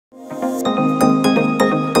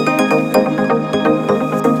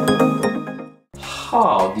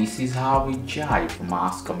this is how we jive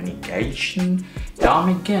mass communication. I'm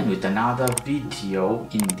again with another video.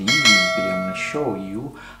 In this video I'm going to show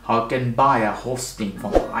you how you can buy a hosting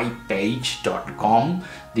from iPage.com.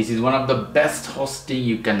 This is one of the best hosting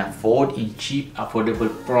you can afford in cheap affordable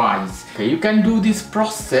price. Okay, you can do this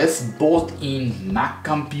process both in Mac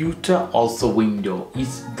computer, also Windows.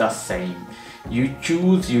 It's the same. You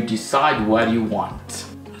choose, you decide what you want.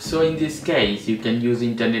 So in this case, you can use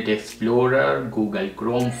Internet Explorer, Google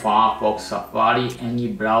Chrome, Firefox, Safari, any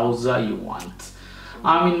browser you want.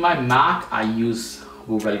 I'm in my Mac, I use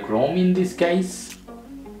Google Chrome in this case.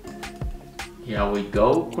 Here we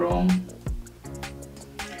go, Chrome.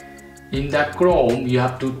 In the Chrome, you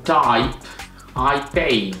have to type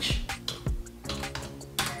iPage.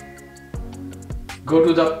 Go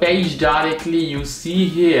to the page directly. You see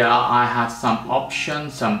here I have some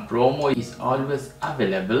options, some promo is always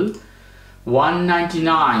available.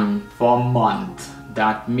 $1.99 for a month.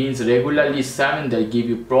 That means regularly $7, they give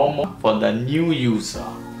you promo for the new user.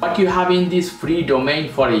 What you have in this free domain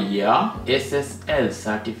for a year: SSL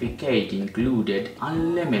certificate included,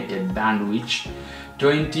 unlimited bandwidth,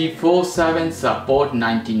 24/7 support,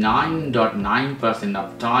 99.9%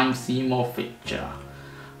 of time, see more feature.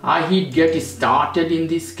 I hit get started in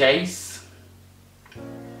this case.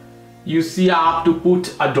 You see I have to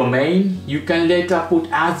put a domain. You can later put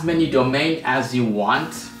as many domain as you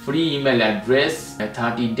want. Free email address, a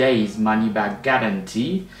 30 days money back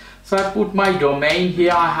guarantee. So I put my domain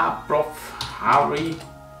here. I have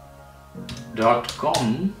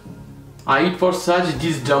profharry.com. I hit for search.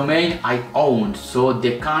 This domain I own, so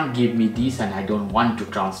they can't give me this and I don't want to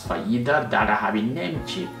transfer either. That I have in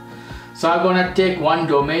Namecheap. So I'm gonna take one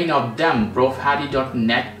domain of them,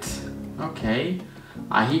 profharry.net. Okay,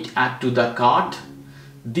 I hit add to the cart.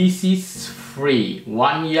 This is free,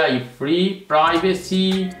 1 year is free.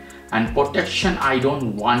 Privacy and protection, I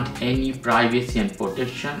don't want any privacy and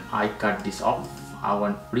protection. I cut this off. I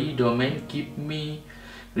want free domain, keep me,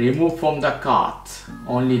 remove from the cart.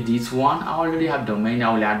 Only this one, I already have domain,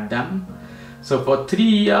 I will add them. So for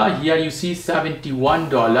 3 years, here you see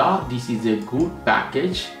 $71. This is a good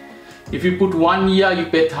package. If you put 1 year, you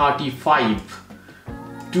pay $35.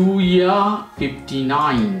 2 year,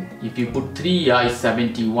 $59. If you put 3 years,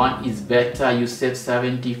 $71 is better. You save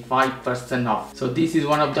 75% off. So this is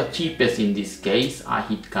one of the cheapest in this case. I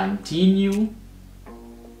hit continue.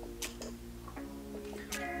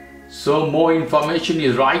 So more information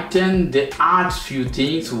is written. They add few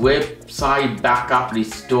things. Website backup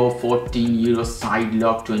restore, 14 euro. Side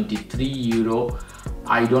lock, 23 euro.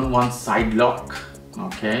 I don't want side lock.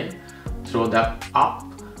 Okay. Throw that up.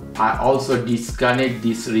 I also disconnect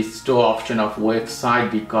this restore option of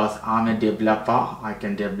website because I'm a developer. I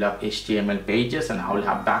can develop HTML pages and I will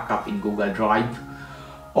have backup in Google Drive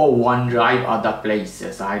or OneDrive, other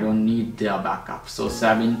places. I don't need their backup. So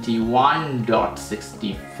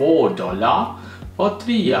 $71.64 for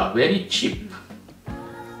 3 years, very cheap.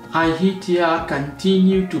 I hit here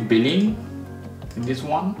continue to billing, this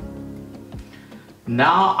one.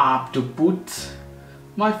 Now I have to put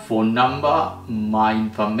my phone number, my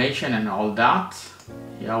information and all that.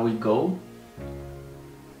 Here we go.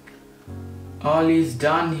 All is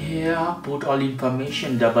done here. Put all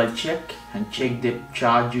information, double check and check they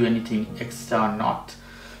charge you anything extra or not.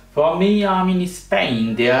 For me, I'm in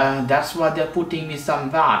Spain there. That's why they're putting me some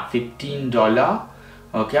VAT, $15.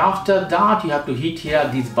 Okay, after that you have to hit here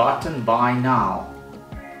this button, buy now.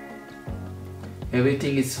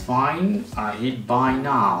 Everything is fine. I hit buy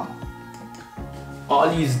now.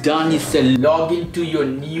 All is done is a login to your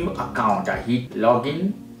new account. I hit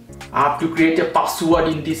login. I have to create a password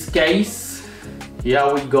in this case. Here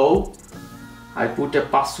we go. I put a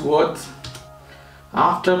password.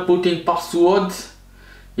 After putting password,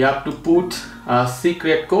 you have to put a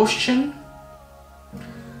secret question.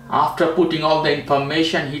 After putting all the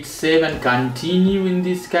information, hit save and continue in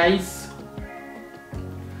this case.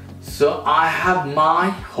 So I have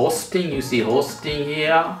my hosting. You see hosting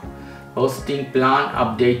here. Hosting plan,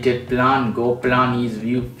 updated plan, go plan is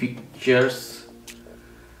view features.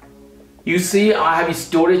 You see I have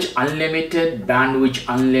storage unlimited, bandwidth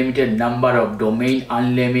unlimited, number of domain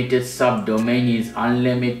unlimited, subdomain is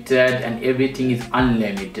unlimited and everything is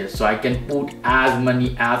unlimited. So I can put as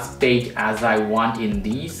many as page as I want in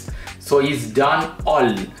these. So it's done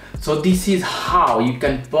all. So this is how you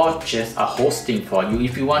can purchase a hosting for you.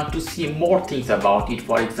 If you want to see more things about it,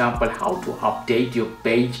 for example, how to update your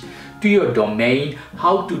page to your domain,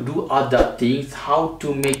 how to do other things, how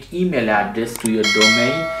to make email address to your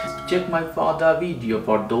domain. Check my further video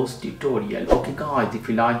for those tutorial. Okay guys, if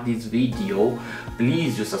you like this video,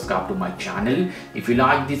 please do subscribe to my channel. If you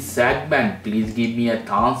like this segment, please give me a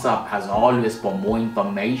thumbs up. As always, for more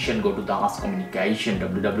information, go to the Ask Communication,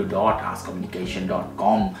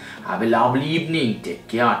 www.askcommunication.com. Have a lovely evening. Take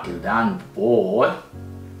care. Till then, bye.